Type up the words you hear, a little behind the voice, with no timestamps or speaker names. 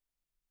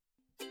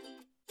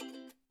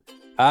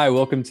Hi,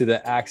 welcome to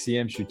the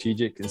Axiom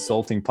Strategic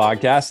Consulting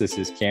Podcast. This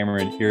is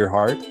Cameron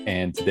Earhart,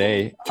 and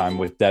today I'm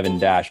with Devin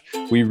Dash.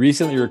 We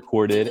recently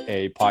recorded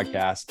a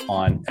podcast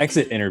on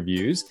exit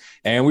interviews,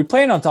 and we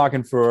planned on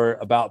talking for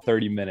about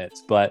 30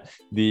 minutes, but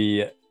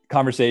the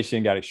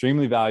conversation got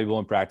extremely valuable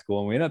and practical,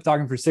 and we ended up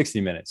talking for 60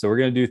 minutes. So we're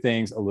going to do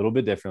things a little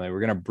bit differently.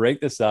 We're going to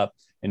break this up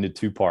into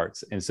two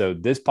parts. And so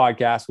this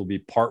podcast will be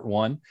part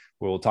one,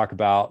 where we'll talk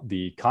about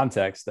the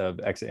context of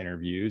exit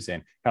interviews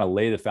and kind of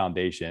lay the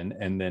foundation.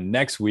 And then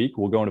next week,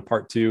 we'll go into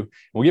part two, and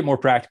we'll get more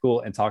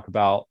practical and talk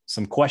about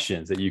some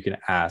questions that you can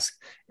ask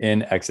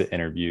in exit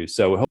interviews.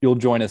 So we hope you'll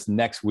join us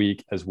next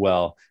week as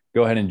well.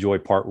 Go ahead and enjoy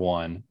part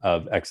one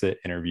of Exit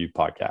Interview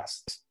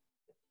Podcasts.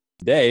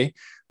 Today,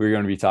 we're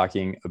going to be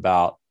talking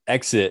about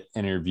exit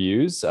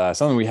interviews,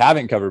 something we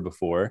haven't covered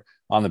before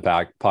on the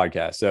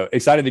podcast. So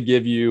excited to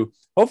give you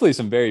hopefully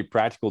some very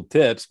practical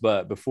tips.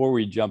 But before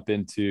we jump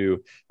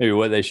into maybe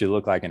what they should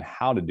look like and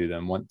how to do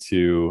them, want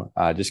to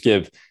just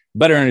give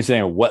better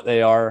understanding of what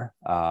they are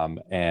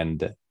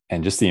and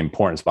just the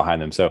importance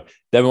behind them. So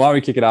Devin, why don't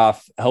we kick it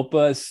off? Help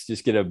us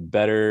just get a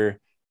better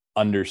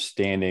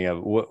understanding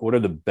of what are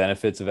the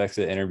benefits of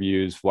exit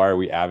interviews? Why are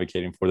we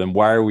advocating for them?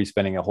 Why are we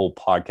spending a whole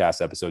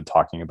podcast episode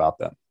talking about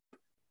them?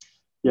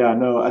 Yeah,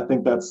 no, I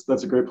think that's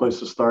a great place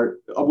to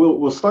start.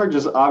 We'll start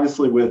just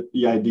obviously with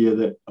the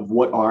idea of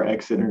what are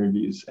exit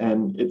interviews,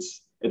 and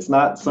it's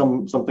not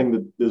something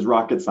that is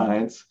rocket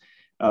science.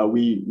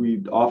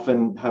 We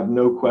often have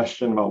no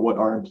question about what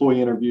are employee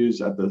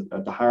interviews at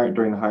the hiring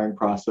during the hiring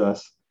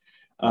process,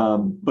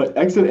 but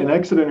exit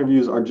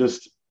interviews are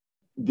just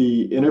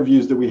the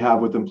interviews that we have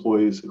with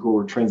employees who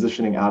are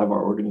transitioning out of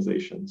our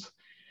organizations,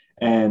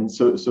 and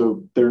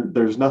so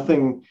there's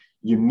nothing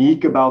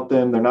unique about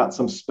them. They're not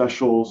some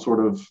special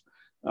sort of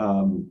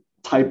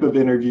type of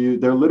interview.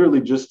 They're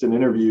literally just an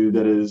interview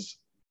that is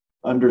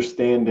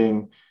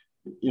understanding,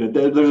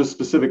 there's a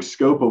specific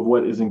scope of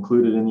what is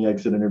included in the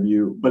exit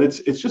interview, but it's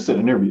just an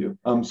interview.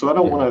 So I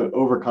don't want to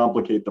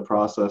overcomplicate the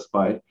process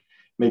by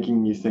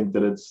making you think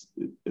that it's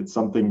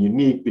something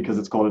unique because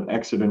it's called an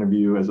exit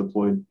interview as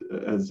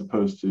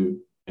opposed to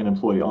an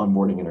employee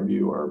onboarding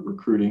interview or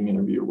recruiting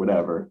interview or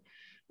whatever,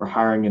 or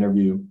hiring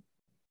interview.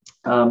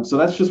 So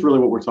that's just really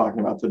what we're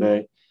talking about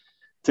today.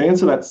 To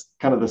answer that's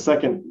kind of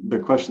the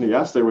question that you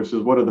asked there, which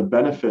is what are the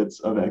benefits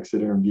of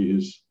exit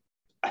interviews?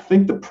 I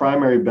think the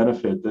primary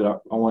benefit that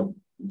I want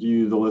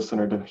you, the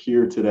listener, to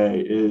hear today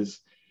is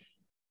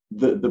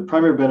the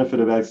primary benefit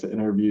of exit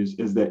interviews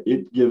is that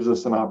it gives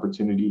us an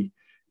opportunity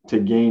to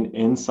gain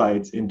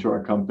insights into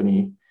our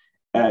company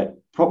at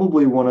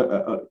probably one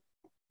of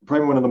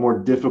the more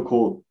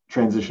difficult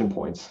transition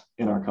points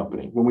in our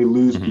company when we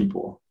lose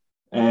people.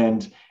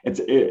 And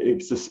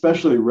it's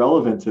especially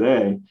relevant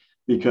today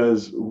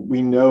because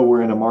we know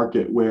we're in a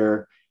market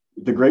where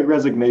the Great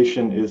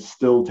Resignation is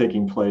still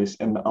taking place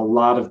and a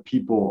lot of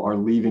people are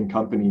leaving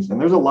companies. And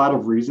there's a lot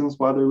of reasons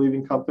why they're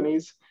leaving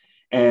companies.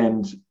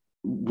 And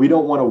we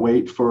don't want to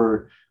wait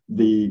for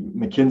the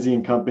McKinsey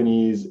and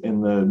companies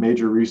and the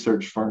major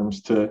research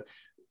firms to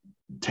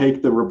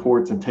take the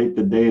reports and take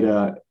the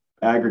data,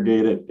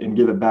 aggregate it, and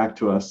give it back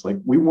to us. Like,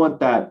 we want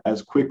that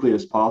as quickly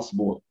as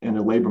possible in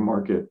a labor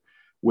market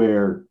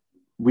where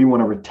we want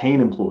to retain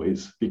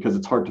employees because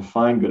it's hard to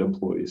find good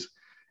employees.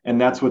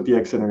 And that's what the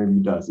exit interview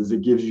does, is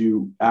it gives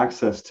you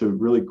access to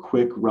really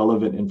quick,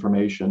 relevant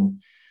information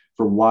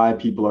for why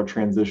people are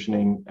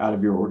transitioning out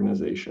of your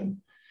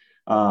organization.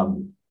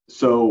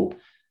 So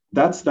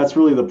that's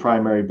really the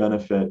primary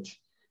benefit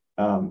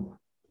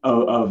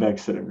of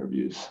exit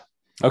interviews.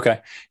 Okay.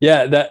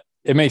 Yeah, that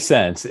it makes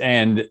sense.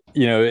 And,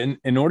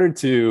 in order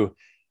to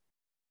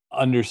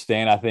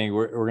understand, I think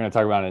we're going to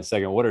talk about in a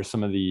second, what are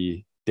some of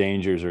the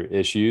dangers or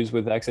issues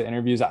with exit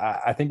interviews.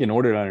 I think in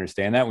order to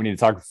understand that, we need to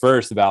talk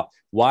first about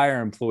why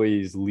are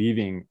employees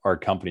leaving our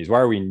companies? Why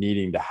are we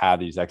needing to have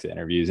these exit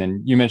interviews?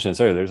 And you mentioned this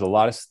earlier, there's a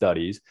lot of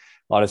studies,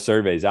 a lot of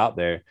surveys out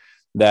there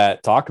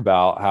that talk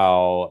about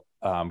how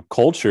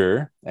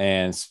culture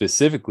and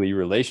specifically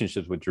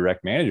relationships with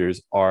direct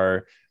managers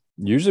are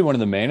usually one of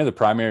the main or the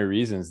primary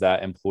reasons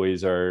that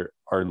employees are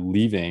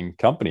leaving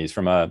companies.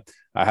 I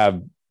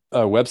have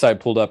a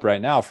website pulled up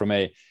right now from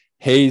a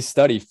Hayes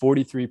study.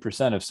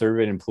 43% of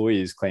surveyed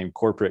employees claim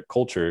corporate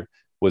culture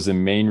was the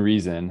main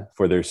reason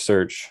for their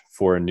search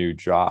for a new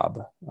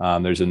job.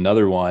 There's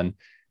another one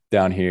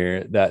down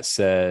here that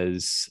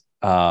says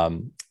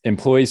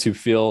employees who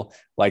feel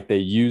like they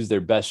use their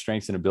best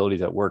strengths and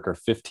abilities at work are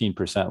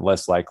 15%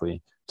 less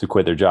likely to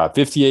quit their job.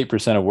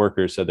 58% of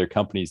workers said their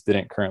companies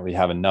didn't currently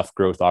have enough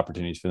growth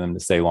opportunities for them to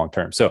stay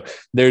long-term. So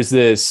there's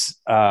this,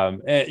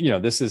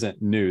 this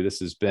isn't new. This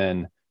has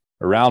been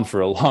around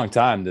for a long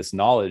time, this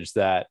knowledge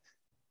that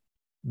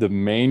the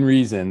main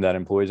reason that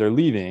employees are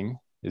leaving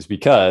is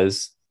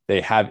because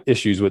they have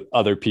issues with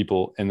other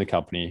people in the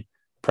company,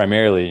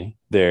 primarily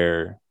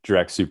their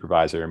direct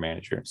supervisor or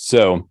manager.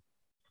 So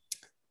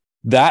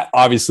that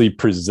obviously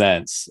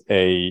presents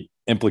a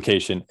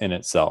implication in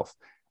itself.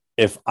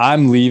 If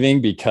I'm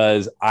leaving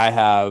because I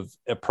have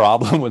a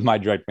problem with my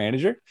direct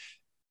manager,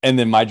 and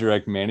then my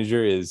direct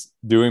manager is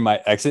doing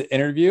my exit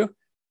interview,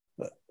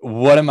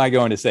 what am I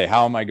going to say?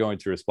 How am I going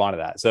to respond to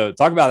that? So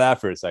talk about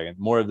that for a second.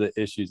 More of the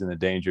issues and the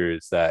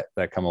dangers that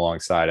come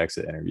alongside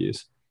exit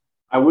interviews.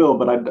 I will,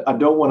 but I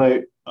don't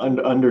want to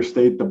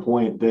understate the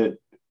point that,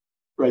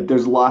 right,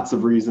 there's lots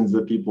of reasons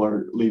that people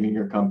are leaving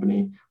your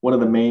company. One of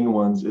the main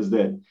ones is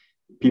that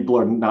people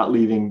are not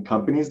leaving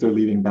companies, they're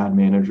leaving bad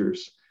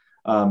managers.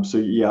 So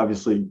yeah,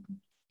 obviously,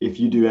 if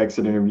you do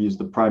exit interviews,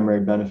 the primary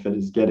benefit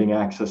is getting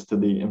access to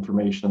the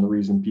information and the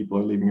reason people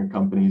are leaving your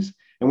companies.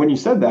 And when you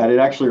said that, it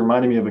actually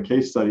reminded me of a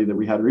case study that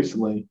we had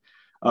recently,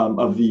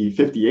 of the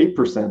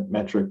 58%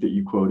 metric that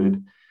you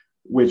quoted,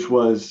 which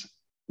was,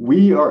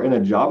 we are in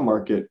a job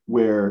market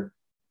where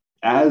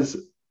as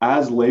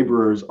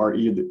laborers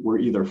were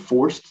either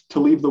forced to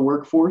leave the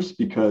workforce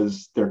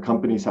because their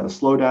companies had a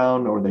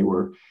slowdown, or they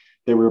were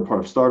a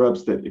part of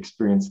startups that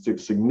experienced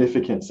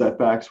significant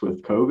setbacks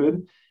with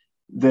COVID,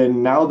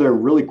 then now they're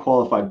really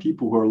qualified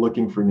people who are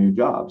looking for new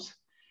jobs.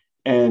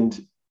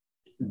 And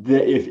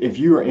if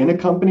you are in a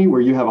company where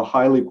you have a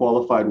highly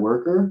qualified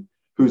worker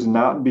who's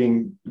not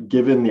being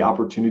given the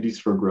opportunities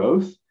for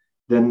growth,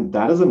 then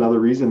that is another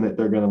reason that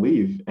they're going to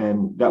leave.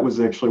 And that was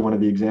actually one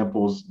of the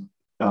examples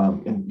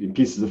and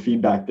pieces of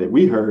feedback that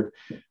we heard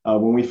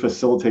when we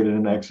facilitated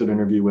an exit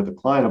interview with a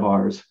client of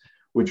ours,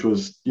 which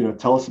was,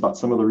 tell us about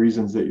some of the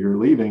reasons that you're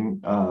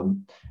leaving.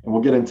 And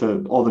we'll get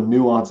into all the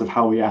nuance of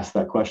how we asked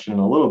that question in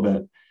a little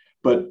bit.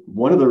 But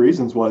one of the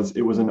reasons was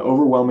it was an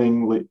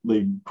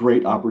overwhelmingly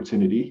great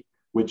opportunity,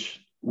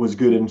 which was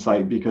good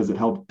insight because it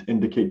helped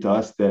indicate to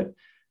us that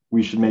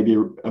we should maybe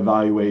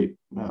evaluate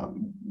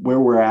where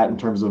we're at in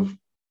terms of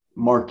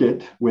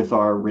market with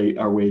our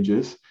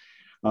wages.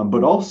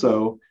 But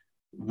also,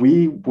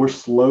 we were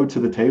slow to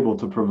the table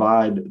to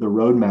provide the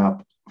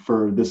roadmap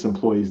for this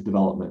employee's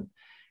development.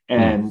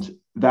 And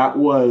that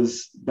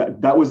was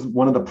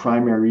one of the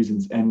primary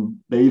reasons. And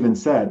they even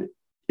said,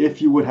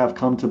 if you would have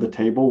come to the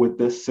table with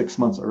this 6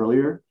 months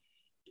earlier,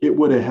 it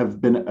would have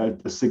been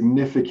a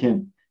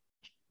significantly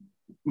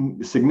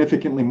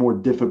more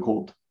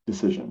difficult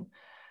decision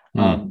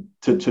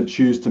to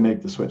choose to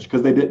make the switch,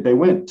 because they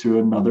went to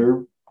a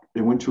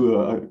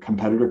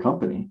competitor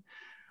company.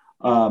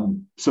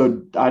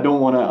 So I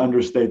don't want to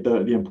understate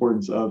the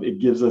importance of it.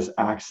 Gives us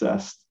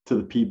access to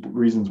the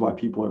reasons why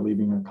people are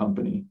leaving our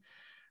company.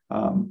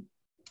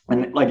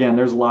 And again,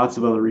 there's lots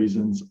of other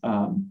reasons,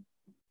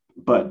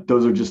 but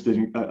those are just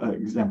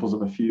examples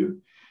of a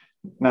few.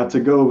 Now, to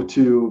go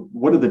to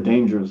what are the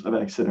dangers of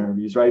exit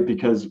interviews, right?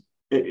 Because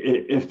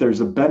if there's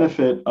a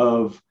benefit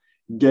of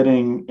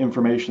getting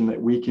information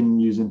that we can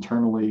use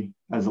internally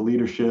as a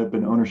leadership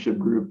and ownership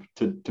group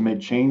to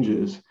make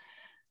changes,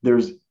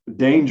 there's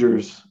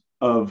dangers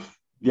of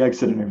the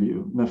exit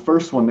interview. And the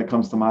first one that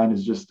comes to mind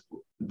is just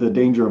the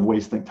danger of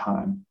wasting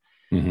time.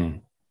 Mm-hmm.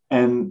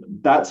 And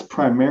that's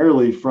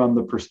primarily from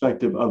the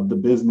perspective of the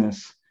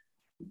business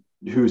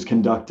who's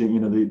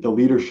conducting, the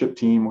leadership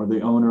team or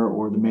the owner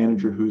or the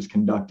manager who's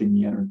conducting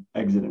the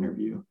exit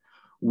interview.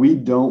 We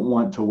don't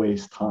want to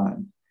waste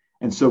time.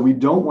 And so we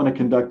don't want to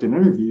conduct an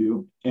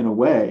interview in a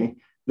way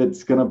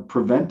that's going to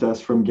prevent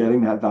us from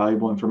getting that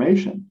valuable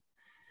information.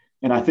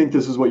 And I think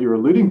this is what you're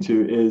alluding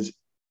to, is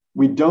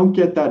we don't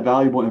get that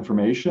valuable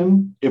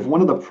information if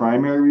one of the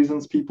primary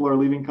reasons people are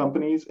leaving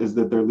companies is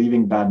that they're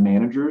leaving bad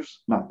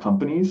managers, not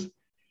companies.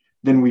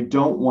 Then we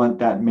don't want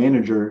that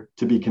manager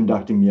to be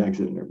conducting the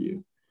exit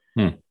interview.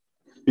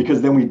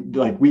 Because then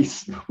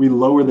we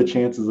lower the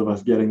chances of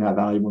us getting that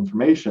valuable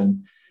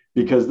information,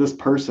 because this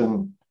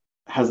person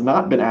has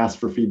not been asked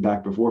for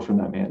feedback before from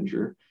that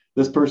manager.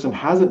 This person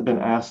hasn't been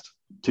asked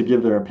to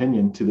give their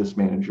opinion to this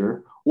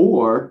manager,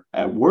 or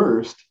at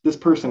worst, this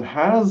person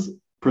has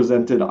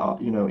presented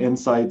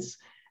insights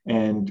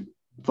and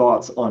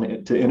thoughts on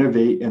it to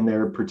innovate in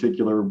their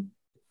particular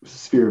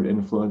sphere of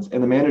influence,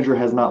 and the manager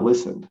has not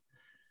listened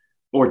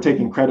or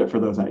taken credit for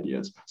those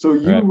ideas. So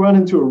you run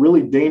into a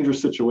really dangerous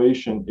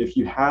situation if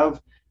you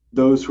have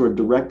those who are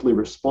directly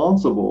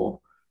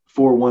responsible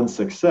for one's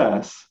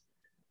success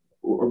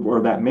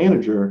or that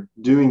manager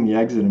doing the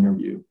exit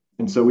interview.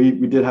 And so we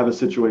did have a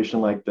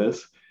situation like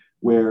this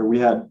where we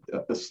had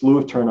a slew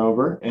of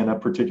turnover in a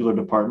particular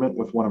department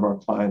with one of our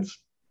clients.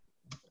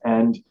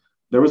 And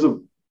there was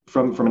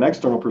from an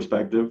external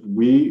perspective,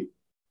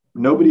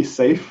 nobody's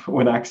safe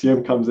when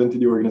Axiom comes into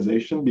the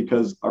organization,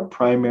 because our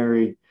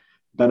primary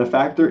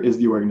benefactor is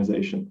the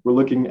organization. We're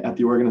looking at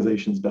the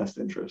organization's best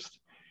interest.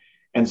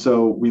 And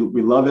so we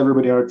love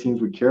everybody on our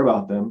teams, we care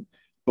about them,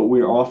 but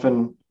we're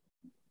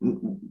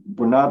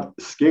not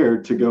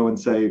scared to go and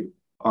say,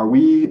 are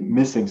we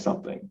missing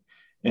something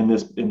in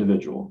this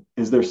individual?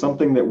 Is there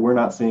something that we're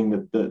not seeing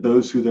that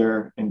those who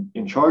they're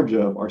in charge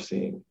of are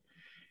seeing?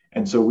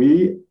 And so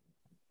we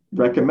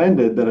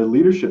recommended that a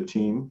leadership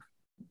team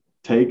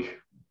take,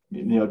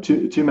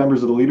 two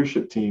members of the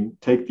leadership team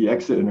take the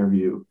exit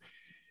interview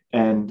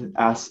and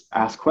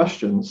ask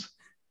questions.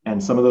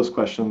 And some of those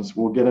questions,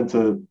 we'll get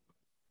into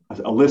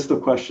a list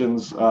of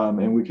questions,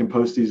 and we can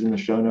post these in the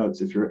show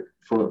notes if you're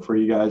for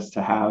you guys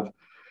to have.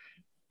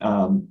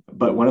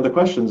 But one of the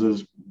questions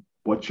is,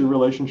 what's your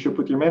relationship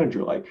with your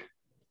manager like?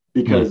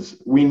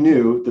 because we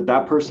knew that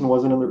that person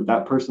wasn't in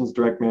that person's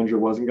direct manager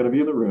wasn't going to be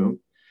in the room.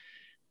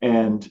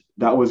 And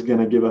that was going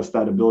to give us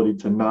that ability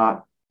to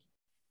not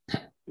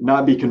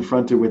be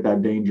confronted with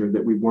that danger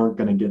that we weren't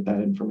going to get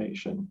that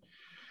information.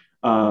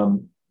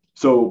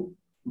 So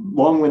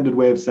long-winded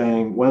way of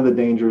saying one of the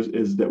dangers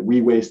is that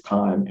we waste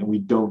time and we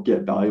don't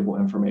get valuable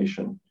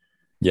information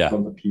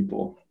from the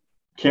people.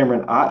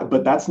 Cameron,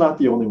 but that's not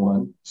the only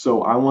one.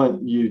 So I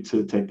want you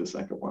to take the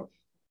second one.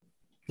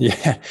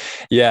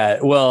 Yeah.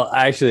 Well,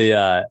 actually,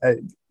 a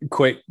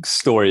quick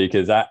story,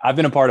 because I've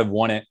been a part of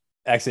one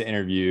exit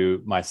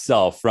interview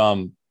myself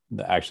from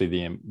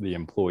the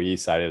employee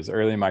side. It was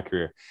early in my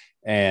career,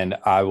 and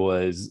I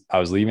was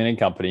leaving a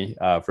company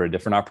for a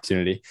different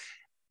opportunity.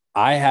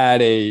 I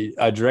had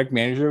a direct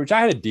manager, which I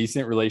had a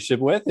decent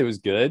relationship with. It was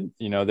good.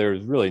 There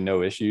was really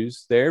no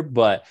issues there,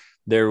 but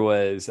there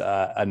was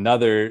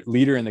another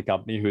leader in the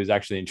company who was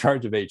actually in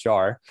charge of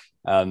HR.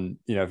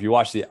 If you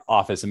watch The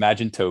Office,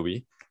 imagine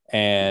Toby.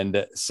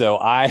 And so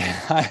I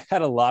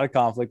had a lot of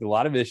conflict, a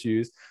lot of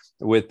issues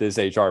with this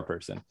HR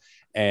person.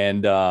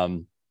 And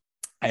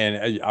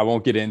I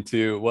won't get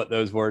into what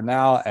those were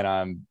now. And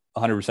I'm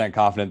 100%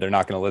 confident they're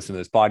not going to listen to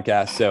this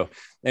podcast. So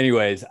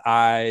anyways,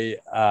 I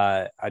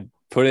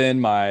put in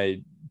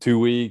my 2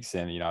 weeks,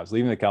 and, I was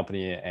leaving the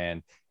company,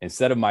 and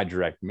instead of my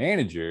direct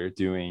manager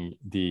doing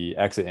the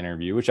exit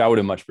interview, which I would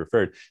have much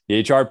preferred,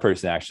 the HR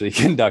person actually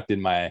conducted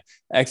my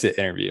exit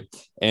interview.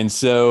 And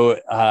so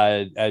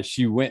as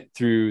she went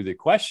through the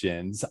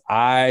questions,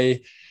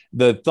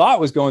 the thought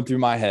was going through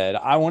my head,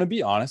 I want to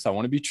be honest. I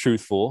want to be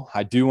truthful.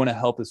 I do want to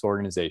help this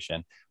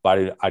organization,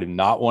 but I do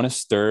not want to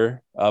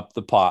stir up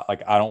the pot.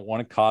 Like, I don't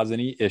want to cause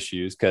any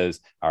issues because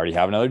I already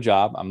have another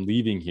job. I'm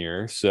leaving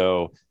here.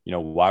 So,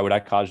 why would I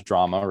cause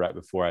drama right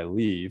before I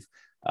leave?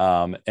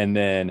 And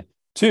then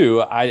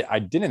two, I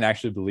didn't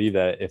actually believe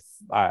that if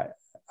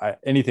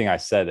anything I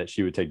said that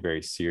she would take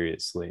very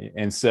seriously.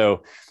 And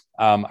so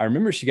I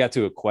remember she got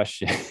to a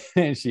question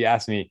and she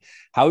asked me,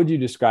 how would you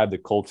describe the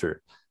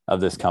culture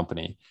of this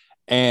company?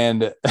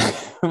 And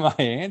my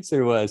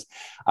answer was,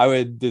 I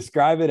would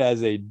describe it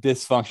as a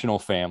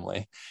dysfunctional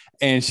family.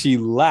 And she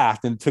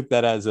laughed and took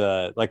that as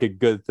a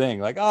good thing,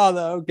 like, oh,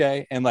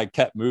 okay. And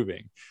kept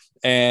moving.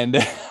 And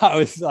I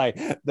was like,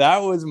 that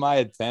was my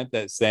attempt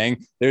at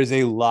saying there's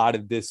a lot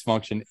of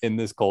dysfunction in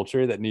this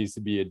culture that needs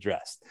to be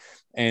addressed.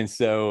 And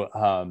so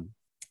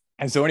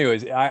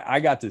anyways, I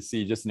got to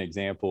see just an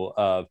example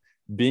of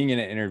being in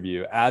an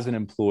interview as an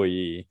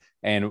employee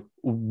and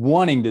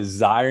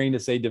desiring to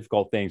say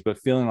difficult things, but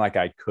feeling like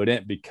I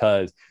couldn't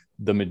because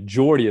the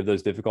majority of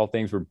those difficult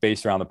things were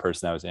based around the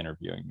person that was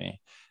interviewing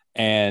me.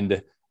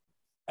 And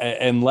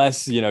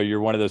unless, you're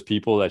one of those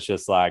people that's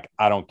just like,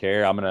 I don't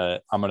care, I'm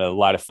going to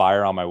light a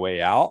fire on my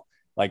way out.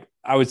 Like,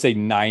 I would say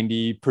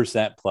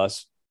 90%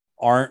 plus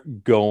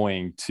aren't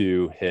going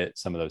to hit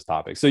some of those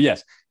topics. So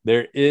yes,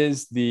 there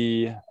is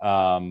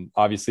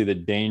obviously the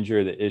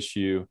danger, the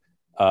issue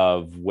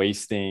of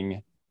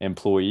wasting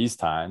employees'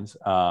 times,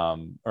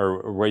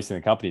 or wasting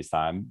the company's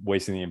time,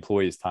 wasting the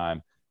employees'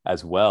 time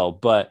as well.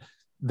 But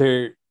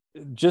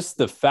just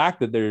the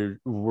fact that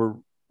we're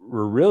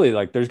really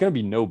there's going to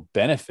be no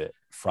benefit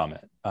from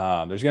it.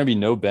 There's going to be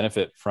no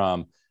benefit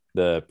from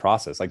the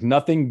process.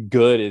 Nothing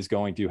good is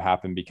going to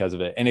happen because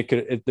of it.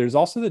 And there's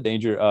also the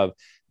danger of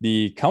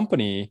the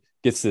company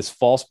gets this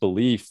false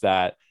belief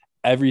that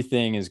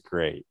everything is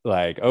great.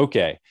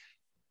 Okay,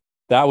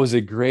 that was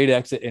a great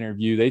exit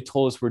interview. They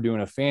told us we're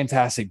doing a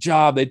fantastic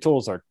job. They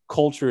told us our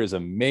culture is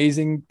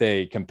amazing.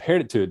 They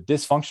compared it to a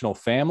dysfunctional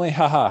family.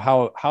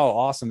 How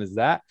awesome is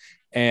that?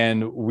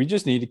 And we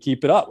just need to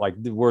keep it up.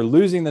 We're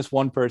losing this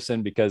one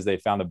person because they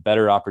found a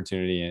better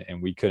opportunity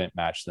and we couldn't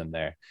match them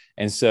there.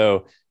 And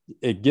so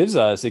it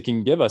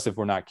can give us, if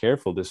we're not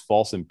careful, this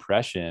false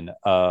impression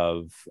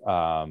of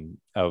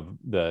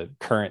the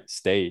current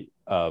state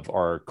of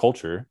our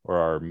culture or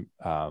our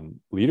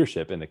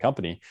leadership in the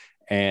company.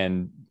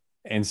 And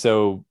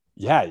so,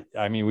 yeah,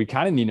 I mean, we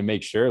kind of need to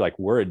make sure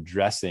we're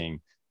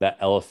addressing that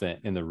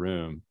elephant in the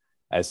room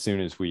as soon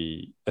as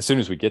we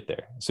get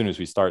there, as soon as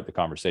we start the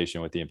conversation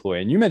with the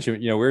employee. And you mentioned,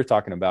 we were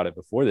talking about it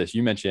before this,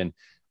 you mentioned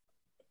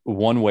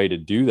one way to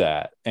do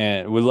that.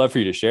 And we'd love for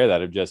you to share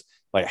that, of just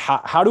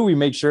how do we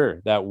make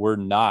sure that we're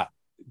not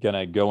going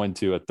to go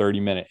into a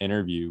 30-minute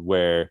interview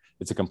where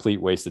it's a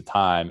complete waste of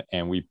time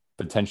and we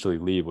potentially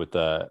leave with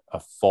a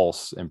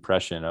false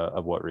impression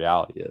of what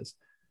reality is?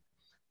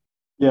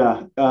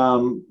 Yeah,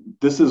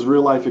 this is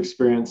real life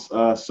experience.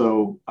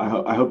 So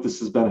I hope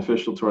this is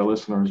beneficial to our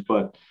listeners,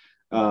 but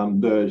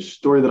the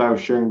story that I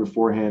was sharing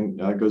beforehand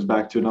goes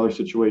back to another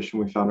situation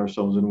we found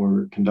ourselves in when we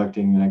were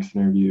conducting the next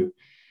interview.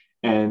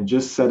 And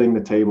just setting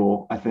the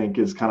table, I think,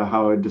 is kind of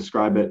how I would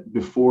describe it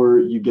before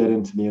you get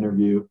into the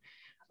interview.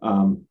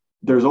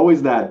 There's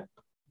always that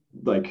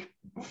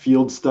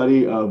field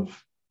study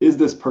of, is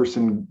this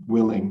person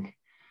willing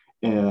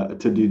to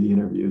do the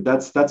interview?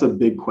 That's a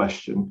big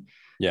question.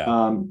 Yeah.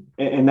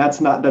 And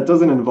that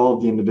doesn't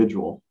involve the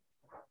individual.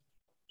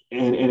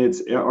 And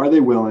it's, are they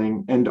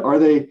willing, and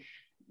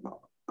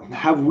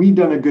have we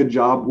done a good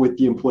job with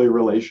the employee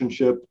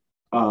relationship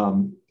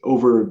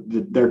over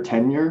their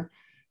tenure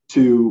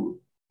to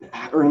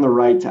earn the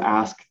right to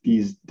ask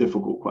these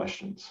difficult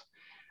questions,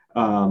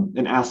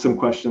 and ask some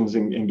questions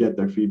and get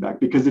their feedback.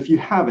 Because if you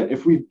haven't,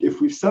 if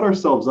we've set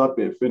ourselves up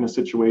in a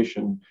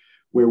situation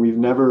where we've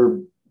never,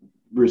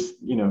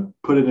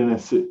 put it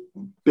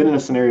been in a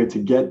scenario to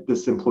get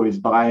this employee's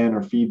buy-in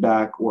or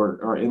feedback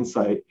or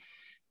insight,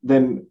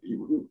 then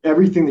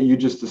everything that you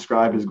just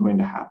described is going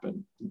to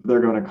happen. They're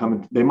going to come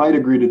in, they might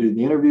agree to do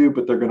the interview,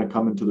 but they're going to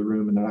come into the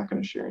room and they're not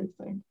going to share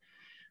anything.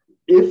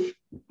 If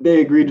they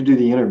agree to do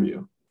the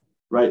interview,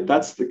 right?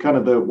 That's the kind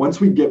of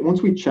once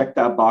we check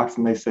that box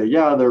and they say,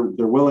 yeah, they're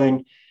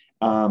willing,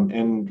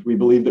 and we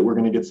believe that we're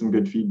going to get some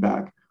good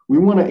feedback. We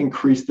want to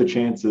increase the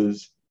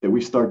chances that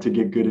we start to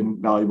get good and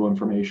valuable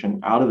information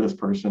out of this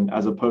person,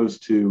 as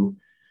opposed to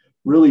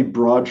really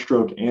broad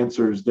stroke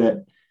answers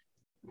that,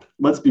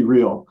 let's be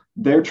real,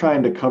 they're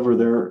trying to cover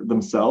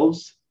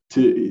themselves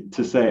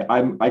to say,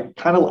 I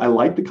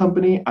like the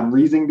company. I'm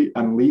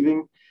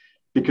leaving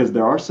because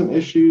there are some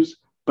issues,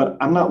 but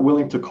I'm not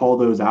willing to call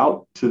those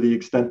out to the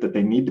extent that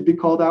they need to be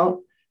called out,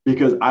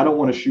 because I don't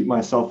want to shoot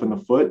myself in the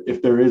foot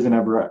if there isn't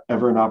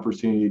ever an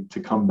opportunity to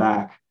come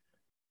back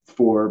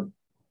for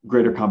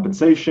greater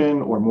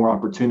compensation or more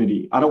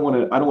opportunity. I don't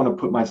want to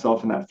put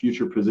myself in that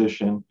future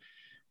position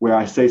where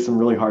I say some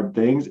really hard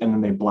things and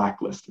then they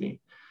blacklist me.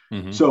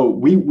 Mm-hmm. So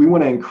we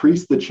want to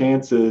increase the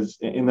chances.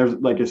 And there's,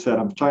 like I said,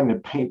 I'm trying to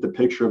paint the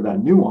picture of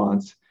that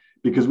nuance,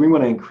 because we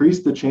want to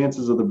increase the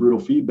chances of the brutal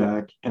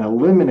feedback and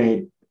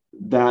eliminate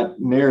that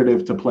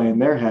narrative to play in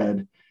their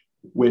head,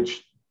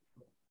 which,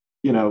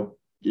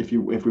 if we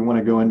want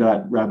to go into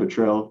that rabbit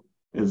trail,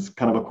 is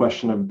kind of a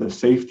question of the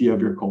safety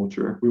of your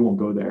culture. We won't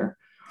go there.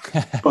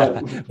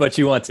 But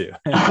you want to.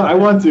 I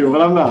want to,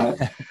 but I'm not.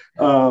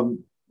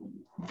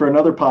 For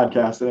another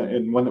podcast,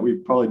 and one that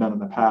we've probably done in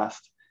the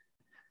past.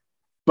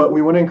 But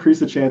we want to increase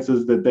the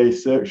chances that they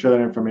share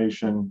that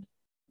information,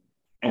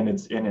 and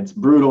it's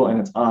brutal and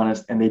it's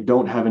honest, and they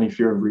don't have any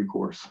fear of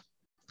recourse.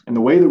 And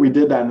the way that we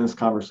did that in this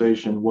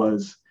conversation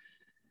was,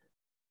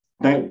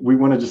 we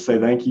want to just say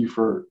thank you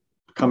for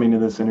coming to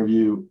this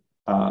interview.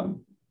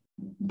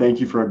 Thank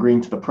you for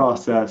agreeing to the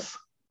process.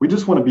 We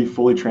just want to be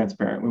fully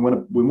transparent. We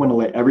want to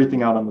lay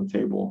everything out on the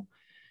table.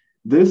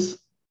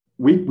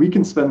 We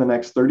can spend the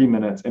next 30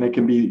 minutes, and it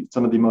can be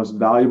some of the most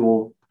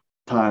valuable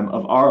time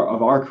of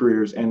our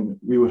careers, and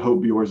we would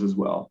hope yours as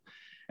well.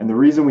 And the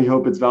reason we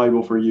hope it's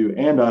valuable for you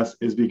and us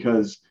is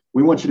because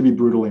we want you to be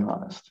brutally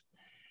honest.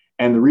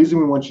 And the reason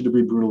we want you to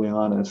be brutally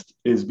honest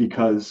is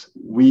because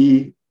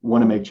we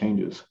want to make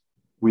changes.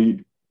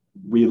 We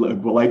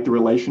like the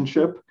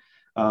relationship.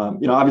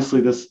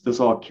 Obviously this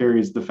all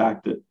carries the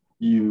fact that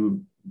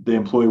the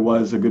employee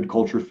was a good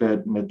culture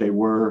fit, and that they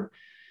were,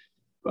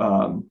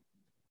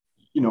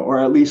 or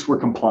at least were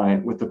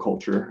compliant with the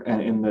culture,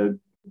 and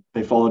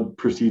they followed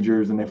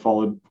procedures and they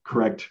followed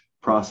correct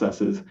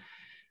processes.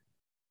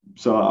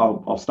 So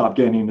I'll stop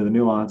getting into the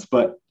nuance,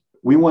 but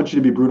we want you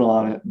to be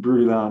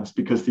brutally honest,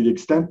 because to the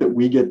extent that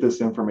we get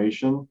this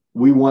information,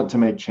 we want to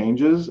make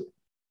changes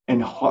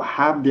and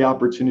have the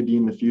opportunity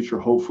in the future,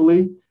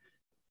 hopefully,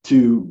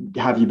 to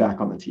have you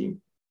back on the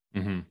team.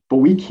 Mm-hmm. But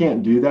we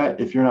can't do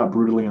that if you're not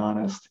brutally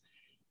honest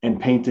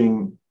and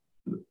painting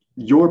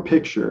your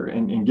picture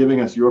and giving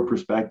us your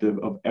perspective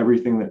of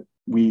everything that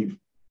we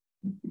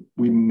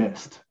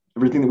missed,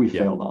 everything that we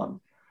failed on.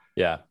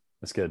 Yeah,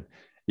 that's good.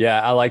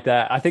 Yeah, I like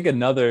that. I think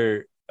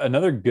another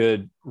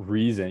good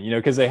reason,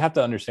 because they have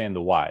to understand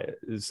the why.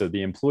 So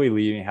the employee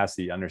leaving has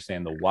to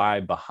understand the why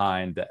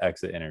behind the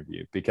exit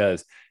interview,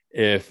 because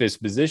if it's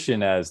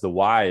positioned as the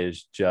why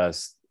is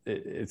just,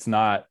 it's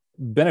not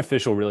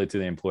beneficial really to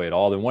the employee at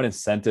all, then what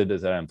incentive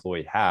does that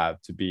employee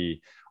have to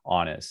be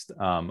honest?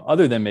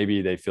 Other than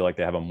maybe they feel like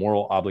they have a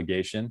moral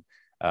obligation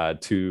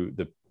to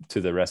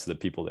the rest of the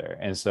people there.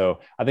 And so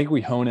I think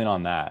we hone in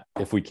on that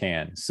if we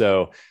can.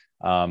 So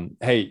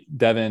hey,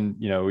 Devin,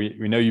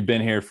 we know you've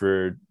been here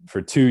for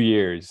 2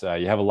 years.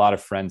 You have a lot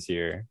of friends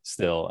here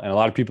still, and a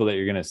lot of people that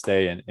you're going to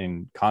stay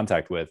in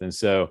contact with. And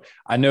so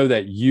I know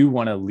that you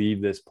want to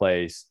leave this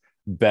place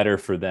better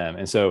for them.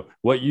 And so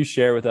what you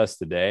share with us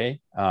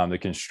today, the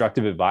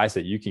constructive advice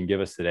that you can give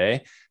us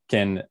today,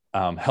 can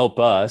help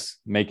us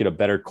make it a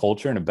better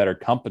culture and a better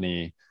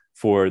company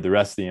for the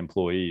rest of the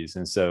employees.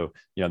 And so,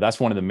 that's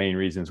one of the main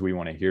reasons we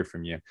want to hear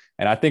from you.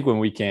 And I think when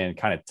we can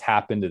kind of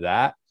tap into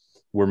that,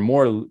 we're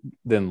more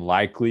than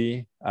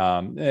likely,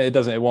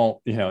 everybody won't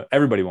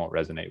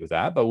resonate with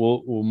that, but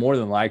we'll more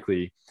than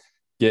likely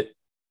get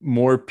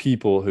more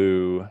people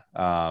who,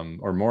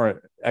 or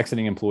more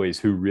exiting employees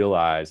who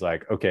realize,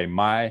 like, okay,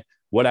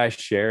 what I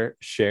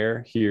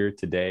share here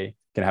today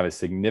can have a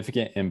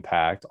significant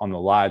impact on the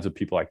lives of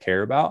people I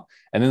care about,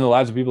 and then the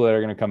lives of people that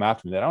are going to come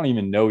after me that I don't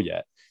even know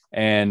yet.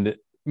 And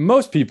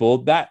most people,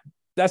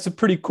 that's a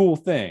pretty cool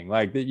thing.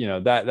 Like,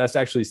 that's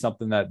actually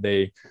something that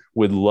they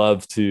would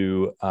love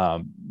to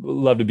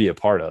be a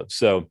part of.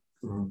 So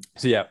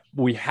yeah,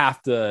 we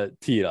have to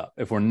tee it up.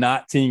 If we're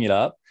not teeing it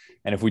up,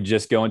 and if we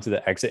just go into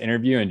the exit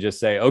interview and just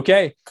say,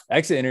 okay,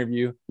 exit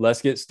interview,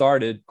 let's get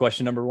started.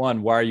 Question number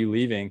 1, why are you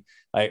leaving?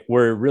 like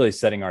we're really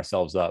setting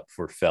ourselves up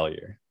for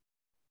failure.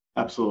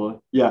 Absolutely.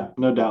 Yeah,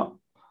 no doubt.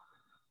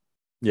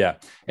 Yeah.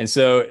 And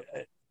so,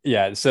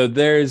 yeah, so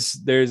there's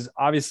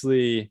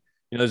obviously,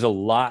 there's a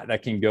lot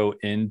that can go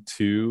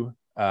into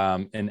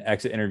an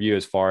exit interview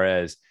as far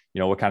as,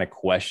 what kind of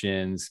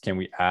questions can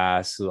we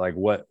ask? Like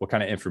what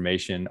kind of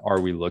information are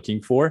we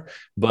looking for?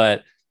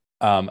 But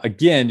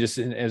again, just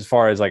as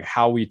far as like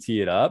how we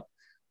tee it up,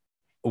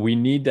 we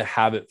need to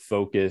have it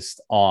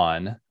focused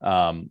on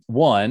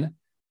one,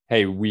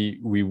 hey,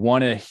 we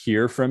want to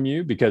hear from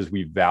you because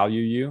we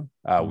value you,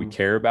 we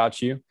care about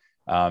you,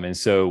 and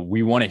so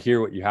we want to hear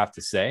what you have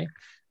to say,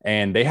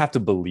 and they have to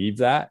believe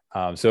that.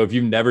 So if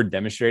you've never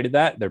demonstrated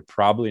that, they're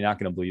probably not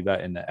going to believe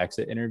that in the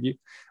exit interview.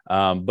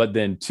 But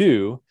then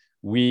two,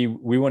 we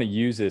want to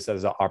use this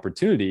as an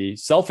opportunity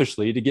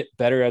selfishly to get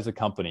better as a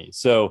company.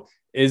 So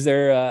is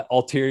there an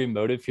ulterior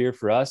motive here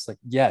for us? Like,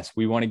 yes,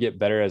 we want to get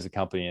better as a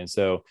company. And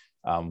so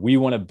we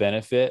want to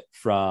benefit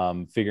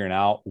from figuring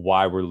out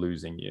why we're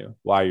losing you,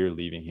 why you're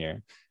leaving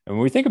here. And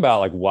when we think about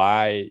like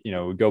why,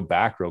 we go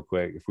back real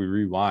quick, if we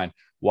rewind,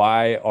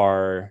 why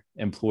are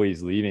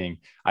employees leaving?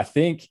 I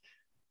think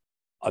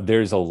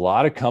there's a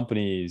lot of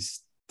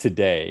companies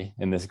today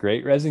in this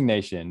great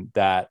resignation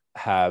that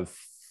have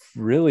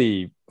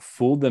really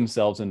fooled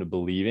themselves into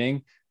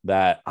believing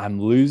that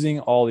I'm losing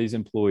all these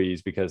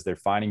employees because they're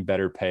finding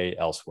better pay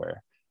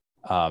elsewhere.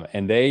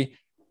 And they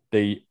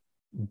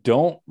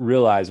don't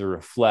realize or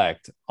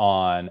reflect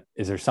on,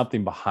 is there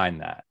something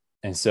behind that?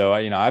 And so,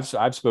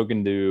 I've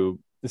spoken to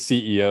the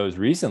CEOs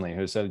recently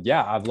who said,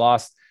 yeah, I've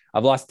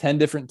lost 10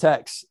 different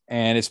techs,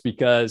 and it's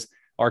because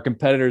our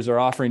competitors are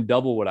offering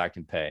double what I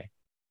can pay.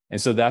 And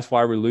so that's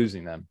why we're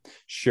losing them.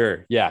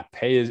 Sure. Yeah.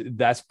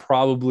 That's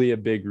probably a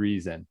big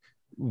reason.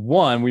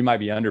 One, we might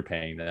be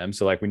underpaying them.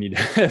 So like we need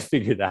to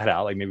figure that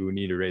out. Like maybe we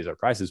need to raise our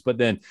prices. But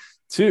then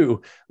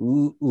two,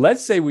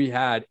 let's say we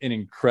had an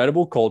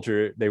incredible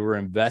culture. They were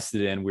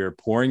invested in, we were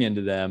pouring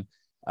into them.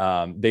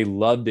 They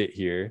loved it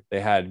here. They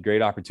had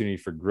great opportunity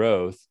for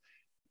growth.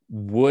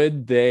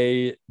 Would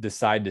they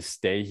decide to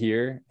stay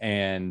here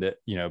and,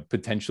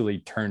 potentially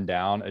turn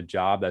down a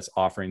job that's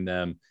offering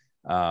them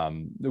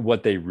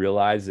what they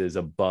realize is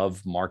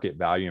above market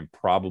value and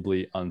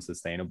probably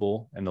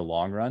unsustainable in the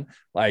long run?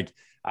 Like,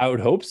 I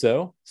would hope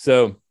so.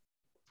 So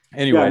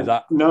anyways,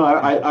 I'll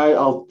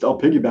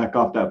piggyback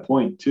off that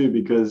point too,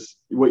 because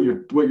what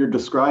you're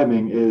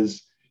describing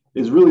is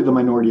really the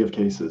minority of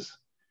cases.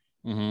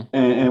 Mm-hmm.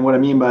 And what I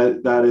mean by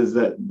that is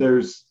that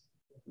there's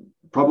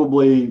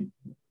probably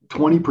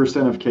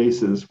 20% of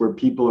cases where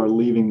people are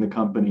leaving the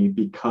company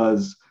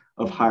because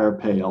of higher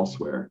pay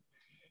elsewhere.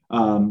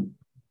 And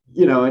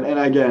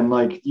again,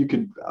 like you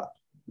could,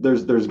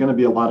 there's going to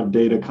be a lot of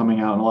data coming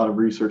out and a lot of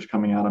research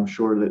coming out, I'm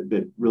sure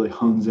that really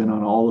hones in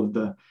on all of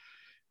the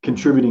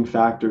contributing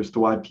factors to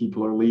why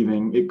people are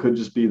leaving. It could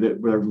just be that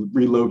we're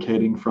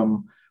relocating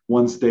from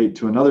one state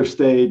to another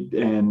state,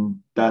 and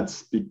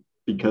that's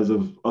because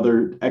of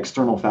other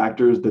external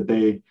factors that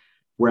they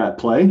were at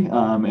play,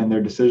 and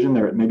their decision.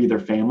 Maybe their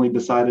family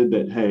decided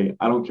that, hey,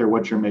 I don't care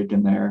what you're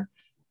making there,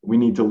 we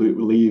need to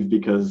leave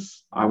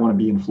because I want to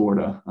be in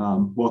Florida.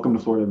 Welcome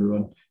to Florida,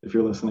 everyone, if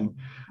you're listening.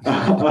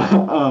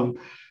 But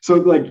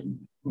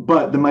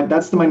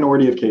that's the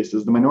minority of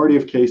cases. The minority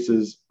of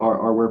cases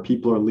are where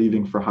people are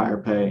leaving for higher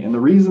pay. And the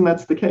reason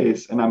that's the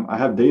case, and I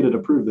have data to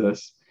prove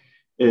this,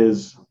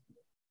 is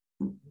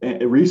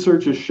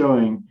research is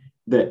showing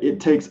that it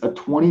takes a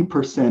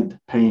 20%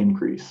 pay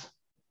increase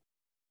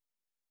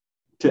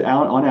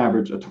on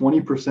average, a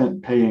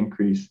 20% pay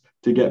increase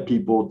to get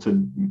people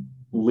to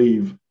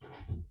leave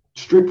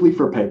strictly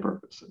for pay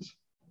purposes.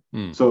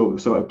 So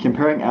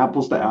comparing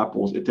apples to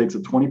apples, it takes a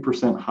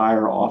 20%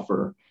 higher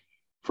offer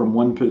from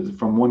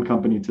one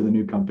company to the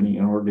new company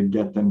in order to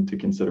get them to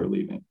consider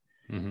leaving.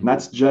 Mm-hmm. And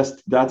that's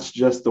just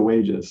the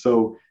wages.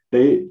 So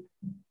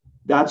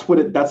that's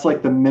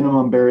like the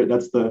minimum barrier.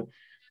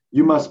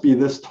 You must be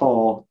this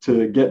tall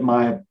to get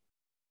my,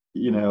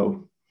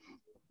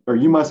 or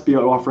you must be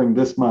offering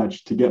this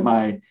much to get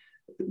my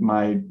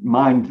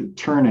mind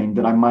turning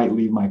that I might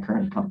leave my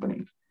current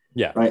company.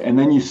 Yeah. Right. And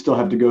then you still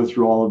have to go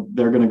through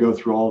they're going to go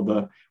through all of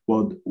the,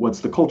 well, what's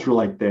the culture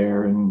like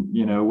there? And,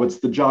 what's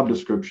the job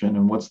description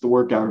and what's the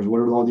work hours? What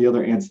are all the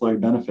other ancillary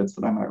benefits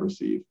that I might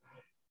receive?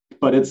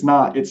 But it's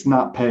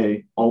not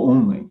pay all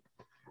only.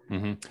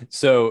 Mm-hmm.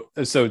 So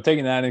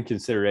taking that into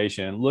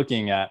consideration,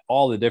 looking at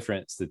all the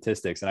different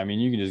statistics, and I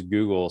mean, you can just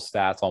Google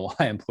stats on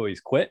why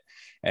employees quit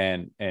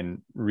and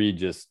read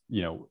just,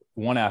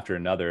 one after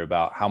another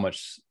about how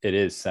much it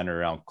is centered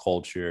around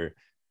culture,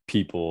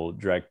 people,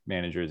 direct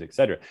managers, et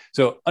cetera.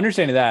 So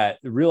understanding that,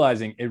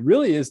 realizing it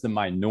really is the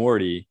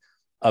minority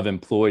of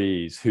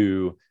employees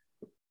who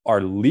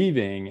are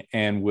leaving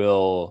and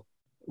will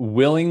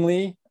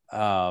willingly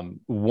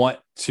want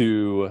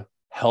to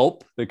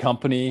help the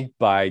company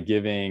by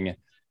giving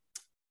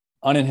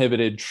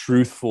uninhibited,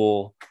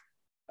 truthful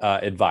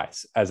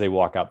advice as they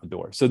walk out the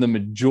door. So the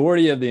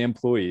majority of the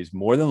employees,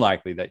 more than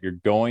likely, that you're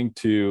going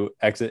to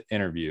exit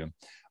interview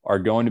are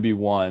going to be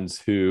ones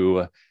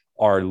who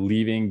are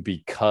leaving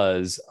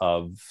because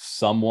of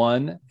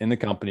someone in the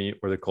company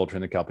or the culture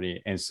in the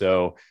company. And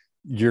so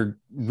you're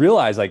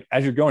realize, like,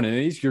 as you're going into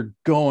these, you're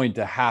going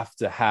to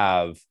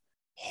have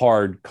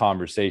hard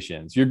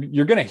conversations.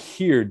 You're going to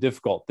hear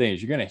difficult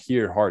things. You're going to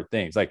hear hard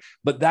things, like,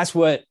 but that's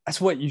what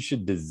you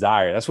should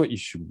desire. That's what you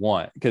should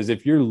want. Because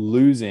if you're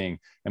losing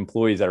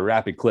employees at a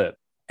rapid clip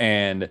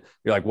and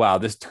you're like, wow,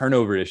 this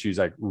turnover issue is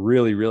like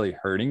really, really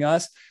hurting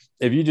us.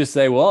 If you just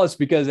say, well, it's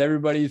because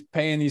everybody's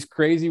paying these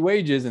crazy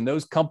wages and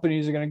those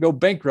companies are going to go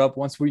bankrupt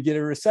once we get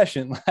a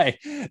recession. Like,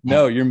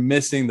 no, you're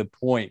missing the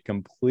point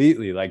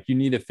completely. Like, you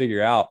need to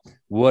figure out,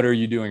 what are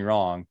you doing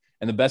wrong?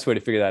 And the best way to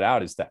figure that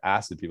out is to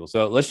ask the people.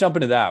 So let's jump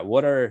into that.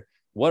 What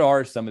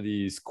are some of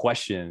these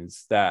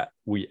questions that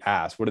we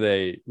ask? What do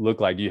they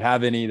look like? Do you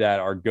have any that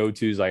are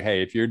go-tos? Like,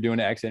 hey, if you're doing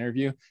an exit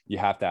interview, you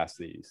have to ask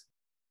these.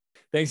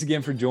 Thanks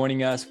again for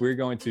joining us. We're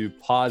going to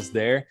pause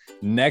there.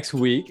 Next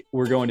week,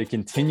 we're going to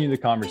continue the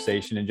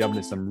conversation and jump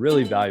into some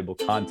really valuable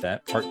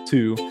content, part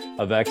 2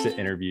 of exit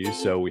interviews.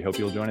 So we hope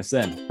you'll join us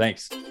then.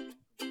 Thanks.